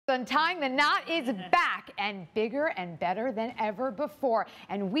Untying the Knot is back and bigger and better than ever before.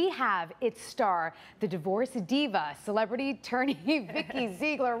 And we have its star, the divorce diva, celebrity attorney Vikki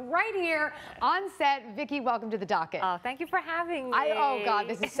Ziegler, right here on set. Vikki, welcome to the docket. Oh, thank you for having me. Oh, God,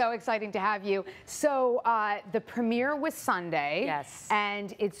 this is so exciting to have you. So the premiere was Sunday. Yes.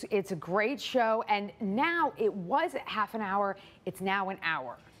 And it's a great show. And now it was half an hour. It's now an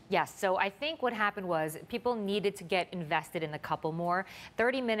hour. Yes, so I think what happened was people needed to get invested in the couple more.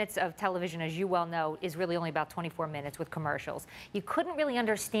 30 minutes of television, as you well know, is really only about 24 minutes with commercials. You couldn't really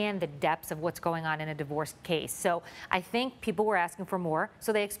understand the depths of what's going on in a divorce case. So I think people were asking for more,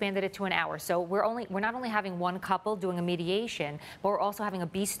 so they expanded it to an hour. So we're not only having one couple doing a mediation, but we're also having a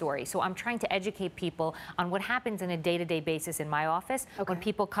B story. So I'm trying to educate people on what happens in a day-to-day basis in my office when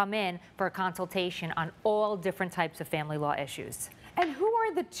people come in for a consultation on all different types of family law issues. And who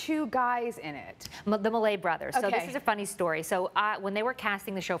are the two guys in it? The Malay brothers. Okay. So this is a funny story. So when they were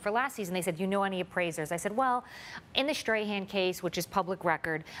casting the show for last season, they said, "You know any appraisers?" I said, "Well, in the Strahan case, which is public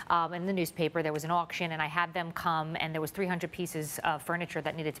record, in the newspaper, there was an auction, and I had them come, and there was 300 pieces of furniture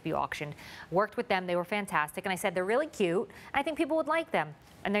that needed to be auctioned. Worked with them; they were fantastic, and I said they're really cute. I think people would like them,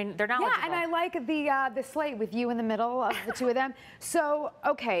 and they're knowledgeable." Yeah, and I like the slate with you in the middle of the two of them. So,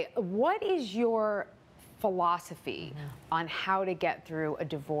 okay, what is your philosophy on how to get through a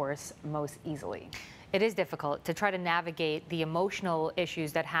divorce most easily? It is difficult to try to navigate the emotional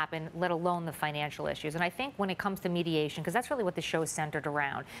issues that happen, let alone the financial issues. And I think when it comes to mediation, because that's really what the show is centered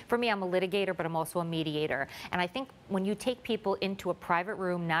around. For me, I'm a litigator, but I'm also a mediator. And I think when you take people into a private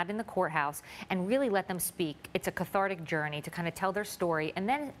room, not in the courthouse, and really let them speak, it's a cathartic journey to kind of tell their story. And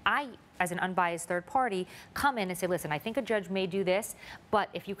then I, as an unbiased third party, come in and say, listen, I think a judge may do this, but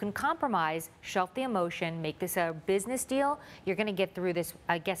if you can compromise, shelf the emotion, make this a business deal, you're going to get through this,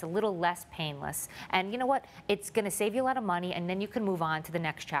 I guess, a little less painless. And you know what? It's going to save you a lot of money, and then you can move on to the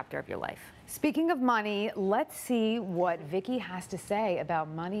next chapter of your life. Speaking of money, let's see what Vikki has to say about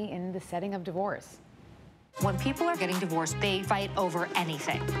money in the setting of divorce. When people are getting divorced, they fight over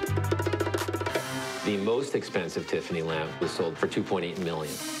anything. The most expensive Tiffany lamp was sold for $2.8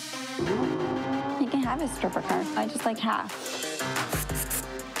 million. You can have a stripper card. I just like half.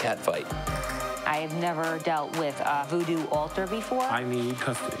 Cat fight. I have never dealt with a voodoo altar before. I need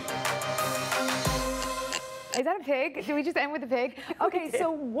custody. Is that a pig? Did we just end with a pig? Okay,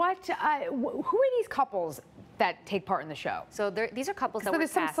 so what? Who are these couples that take part in the show? So these are couples that were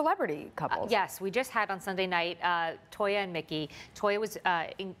there's some cast. celebrity couples. Yes, we just had on Sunday night Toya and Mickey. Toya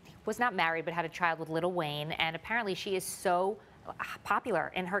was not married but had a child with Lil Wayne, and apparently she is so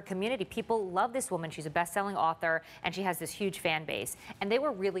popular in her community. People love this woman. She's a best-selling author, and she has this huge fan base. And they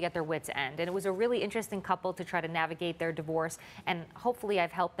were really at their wits' end. And it was a really interesting couple to try to navigate their divorce. And hopefully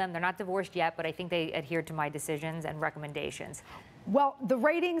I've helped them. They're not divorced yet, but I think they adhered to my decisions and recommendations. Well, the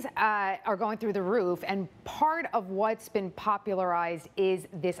ratings are going through the roof, and part of what's been popularized is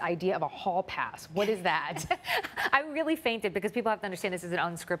this idea of a hall pass. What is that? I really fainted because people have to understand this is an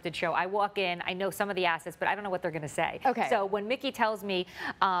unscripted show. I walk in, I know some of the assets, but I don't know what they're going to say. Okay. So when Mickey tells me,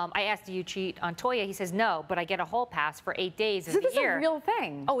 I asked, do you cheat on Toya? He says, no, but I get a hall pass for 8 days of the year. So this is a real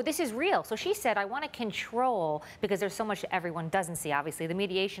thing. Oh, this is real. So she said, I want to control, because there's so much that everyone doesn't see, obviously. The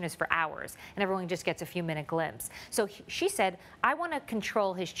mediation is for hours, and everyone just gets a few-minute glimpse. So she said, I want to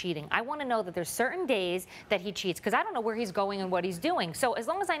control his cheating. I want to know that there's certain days that he cheats, because I don't know where he's going and what he's doing. So as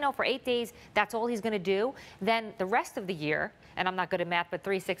long as I know for 8 days that's all he's going to do, then the rest of the year, and I'm not good at math, but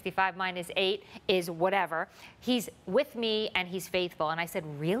 365 minus 8 is whatever, he's with me and he's faithful. And I said,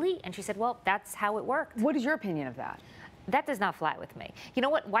 really? And she said, well, that's how it worked. What is your opinion of that? That does not fly with me. You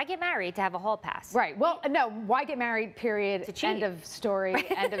know what? Why get married to have a hall pass? Right. Well, no. Why get married? Period. To cheat. End of story.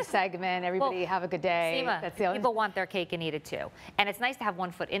 End of segment. Everybody have a good day. Seema, that's the only... people want their cake and eat it too. And it's nice to have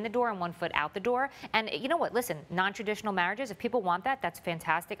one foot in the door and one foot out the door. And you know what? Listen, non-traditional marriages, if people want that, that's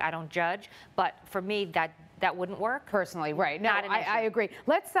fantastic. I don't judge. But for me, that wouldn't work. Personally, right. No, I agree.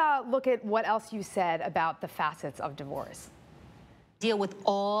 Let's look at what else you said about the facets of divorce. Deal with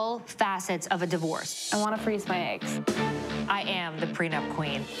all facets of a divorce. I want to freeze my eggs. I am the prenup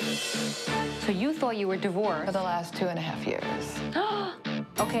queen. So you thought you were divorced? For the last 2.5 years.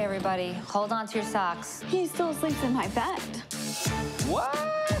 Okay, everybody, hold on to your socks. He still sleeps in my bed. What?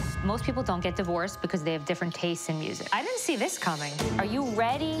 Most people don't get divorced because they have different tastes in music. I didn't see this coming. Are you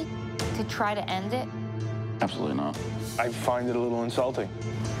ready to try to end it? Absolutely not. I find it a little insulting.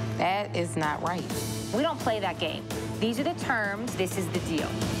 That is not right. We don't play that game. These are the terms. This is the deal.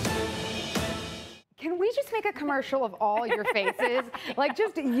 Can we we just make a commercial of all your faces? Like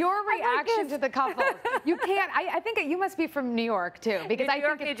just your reaction to the couple. You can't, I think you must be from New York too, because New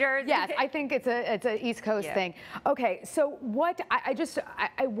York, New Jersey. Yes, I think it's a East Coast thing. Okay, so what,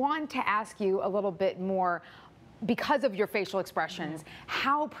 I want to ask you a little bit more, because of your facial expressions,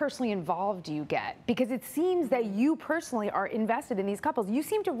 how personally involved do you get? Because it seems that you personally are invested in these couples. You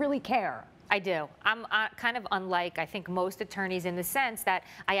seem to really care. I do. I'm kind of unlike, I think, most attorneys in the sense that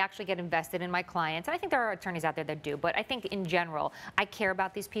I actually get invested in my clients. And I think there are attorneys out there that do. But I think in general, I care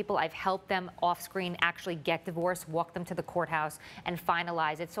about these people. I've helped them off screen actually get divorced, walk them to the courthouse, and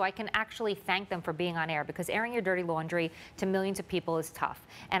finalize it. So I can actually thank them for being on air, because airing your dirty laundry to millions of people is tough.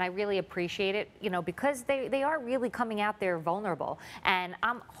 And I really appreciate it, you know, because they are really coming out there vulnerable. And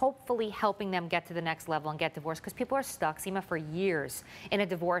I'm hopefully helping them get to the next level and get divorced, because people are stuck, Seema, for years in a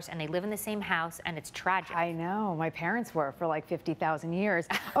divorce, and they live in the same house, and it's tragic. I know. My parents were for like 50,000 years.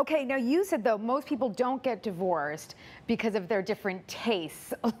 Okay, now you said, though, most people don't get divorced because of their different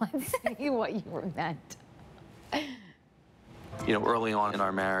tastes. Let's see what you meant. You know, early on in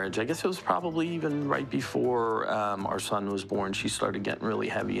our marriage, I guess it was probably even right before our son was born, she started getting really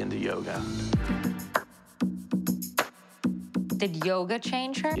heavy into yoga. Did yoga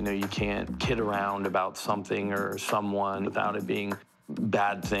change her? You know, you can't kid around about something or someone without it being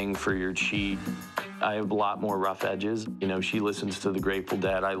bad thing for your cheek. I have a lot more rough edges. You know, she listens to the Grateful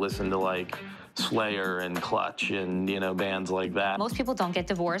Dead. I listen to like Slayer and Clutch and, you know, bands like that. Most people don't get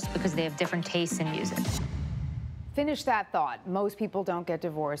divorced because they have different tastes in music. Finish that thought. Most people don't get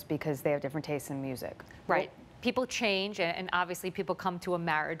divorced because they have different tastes in music. Right. People change, and obviously people come to a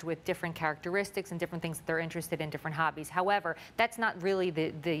marriage with different characteristics and different things that they're interested in, different hobbies. However, that's not really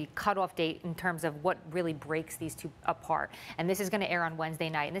the cutoff date in terms of what really breaks these two apart. And this is going to air on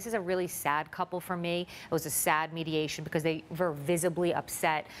Wednesday night. And this is a really sad couple for me. It was a sad mediation because they were visibly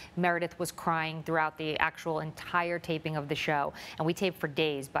upset. Meredith was crying throughout the actual entire taping of the show. And we taped for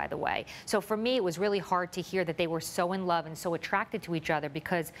days, by the way. So for me, it was really hard to hear that they were so in love and so attracted to each other,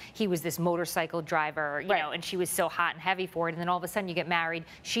 because he was this motorcycle driver, you know, and she was so hot and heavy for it. And then all of a sudden you get married.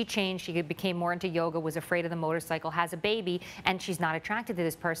 She changed. She became more into yoga, was afraid of the motorcycle, has a baby, and she's not attracted to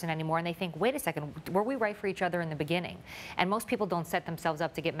this person anymore. And they think, wait a second, were we right for each other in the beginning? And most people don't set themselves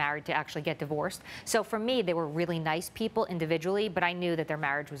up to get married to actually get divorced. So for me, they were really nice people individually, but I knew that their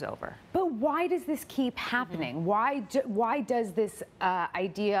marriage was over. But why does this keep happening? Why does this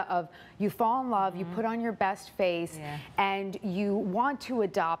idea of you fall in love, you put on your best face, and you want to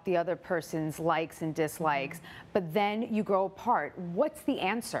adopt the other person's likes and dislikes, but then you grow apart? What's the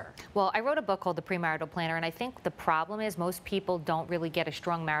answer? Well, I wrote a book called The Premarital Planner, and I think the problem is most people don't really get a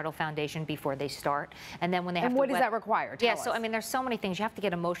strong marital foundation before they start. And then when they have to... And what does that require? Tell us. So I mean, there's so many things. You have to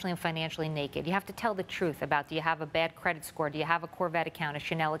get emotionally and financially naked. You have to tell the truth about, do you have a bad credit score? Do you have a Corvette account, a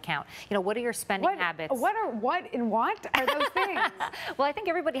Chanel account? You know, what are your spending habits? What are those things? Well, I think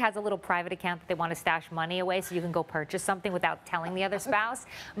everybody has a little private account that they want to stash money away so you can go purchase something without telling the other spouse.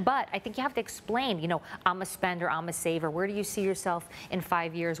 But I think you have to explain, you know, I'm a spender, I'm a saver. Where do you see yourself in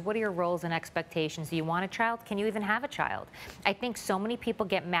 5 years? What are your roles and expectations? Do you want a child? Can you even have a child? I think so many people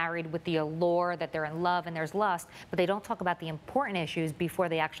get married with the allure that they're in love and there's lust, but they don't talk about the important issues before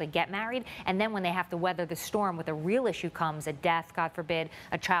they actually get married. And then when they have to weather the storm, with a real issue comes, a death, God forbid,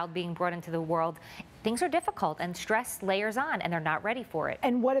 a child being brought into the world, things are difficult and stress layers on, and they're not ready for it.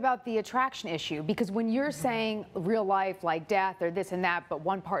 And what about the attraction issue? Because when you're saying real life, like death or this and that, but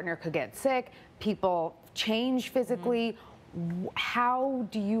one partner could get sick, people change physically, how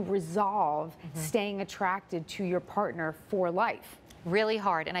do you resolve staying attracted to your partner for life? Really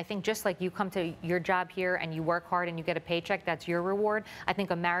hard. And I think just like you come to your job here and you work hard and you get a paycheck, that's your reward. I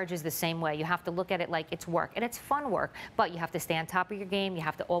think a marriage is the same way. You have to look at it like it's work, and it's fun work, but you have to stay on top of your game. You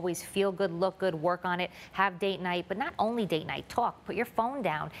have to always feel good, look good, work on it, have date night, but not only date night, talk, put your phone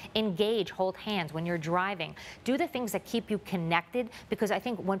down, engage, hold hands when you're driving. Do the things that keep you connected, because I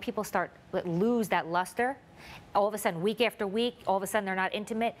think when people start lose that luster, all of a sudden, week after week, all of a sudden they're not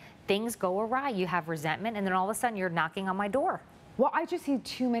intimate, things go awry. You have resentment, and then all of a sudden you're knocking on my door. Well, I just see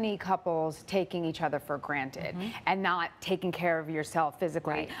too many couples taking each other for granted and not taking care of yourself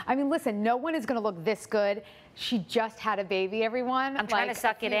physically. Right. I mean, listen, no one is going to look this good. She just had a baby, everyone. I'm trying to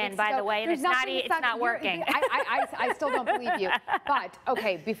suck it in, by the way, and it's not working. I still don't believe you. But,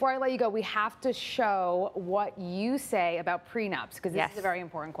 okay, before I let you go, we have to show what you say about prenups, because this is a very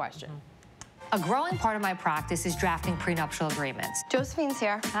important question. A growing part of my practice is drafting prenuptial agreements. Josephine's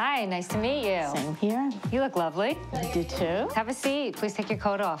here. Hi, nice to meet you. Same here. You look lovely. You do too. Have a seat. Please take your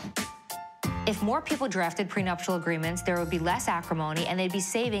coat off. If more people drafted prenuptial agreements, there would be less acrimony, and they'd be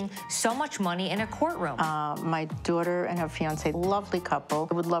saving so much money in a courtroom. My daughter and her fiance, lovely couple.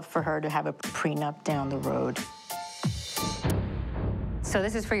 I would love for her to have a prenup down the road. So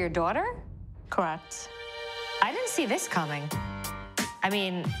this is for your daughter? Correct. I didn't see this coming. I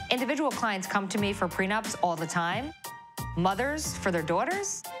mean, individual clients come to me for prenups all the time. Mothers for their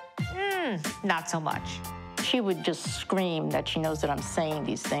daughters? Not so much. She would just scream that she knows that I'm saying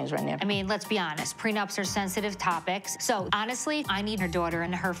these things right now. I mean, let's be honest, prenups are sensitive topics. So honestly, I need her daughter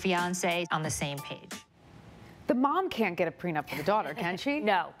and her fiance on the same page. The mom can't get a prenup for the daughter, can she?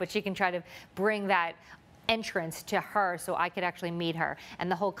 No, but she can try to bring that entrance to her so I could actually meet her. And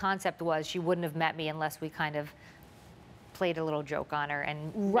the whole concept was she wouldn't have met me unless we kind of played a little joke on her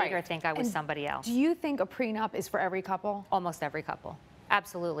and made her think I was somebody else. Do you think a prenup is for every couple? Almost every couple.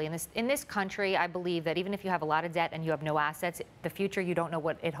 Absolutely. In this country, I believe that even if you have a lot of debt and you have no assets, the future, you don't know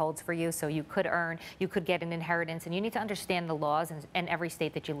what it holds for you. So you could earn, you could get an inheritance, and you need to understand the laws in every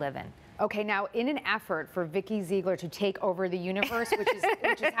state that you live in. Okay, now in an effort for Vikki Ziegler to take over the universe, which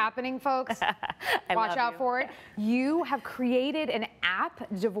is happening, folks, watch out for it. You have created an app,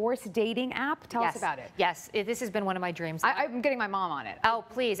 divorce dating app. Tell us about it. Yes, this has been one of my dreams. I'm getting my mom on it. Oh,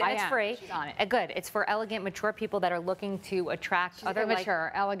 please, and it's free. She's on it. Good. It's for elegant, mature people that are looking to attract other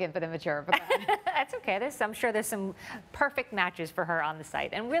immature, elegant but immature. But that's okay. I'm sure there's some perfect matches for her on the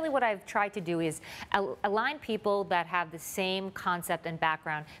site. And really what I've tried to do is align people that have the same concept and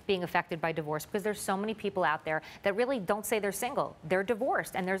background being affected by divorce, because there's so many people out there that really don't say they're single. They're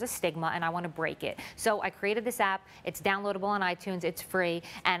divorced, and there's a stigma, and I want to break it. So I created this app. It's downloadable on iTunes. It's free,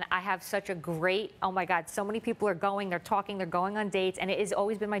 and I have such a great, oh my God, so many people are going, they're talking, they're going on dates, and it has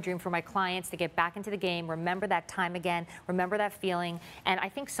always been my dream for my clients to get back into the game, remember that time again, remember that feeling. And I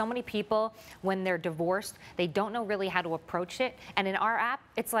think so many people, when they're divorced, they don't know really how to approach it. And in our app,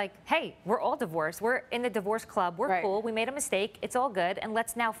 it's like, hey, we're all divorced. We're in the divorce club. We're cool. We made a mistake. It's all good. And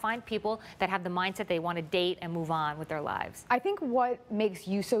let's now find people that have the mindset they want to date and move on with their lives. I think what makes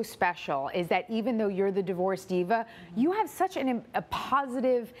you so special is that even though you're the divorce diva, you have such a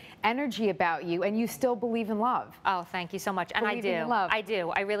positive energy about you, and you still believe in love. Oh, thank you so much. And Believing in love. I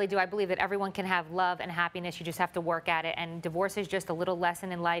do. I really do. I believe that everyone can have love and happiness. You just have to work at it. And divorce is just a little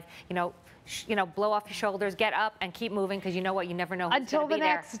lesson in life. You know, blow off your shoulders, get up, and keep moving, because you know what? You never know who's until gonna the be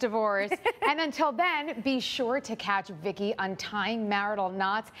there. next divorce. And until then, be sure to catch Vikki untying marital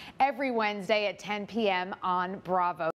knots every Wednesday at 10 p.m. on Bravo.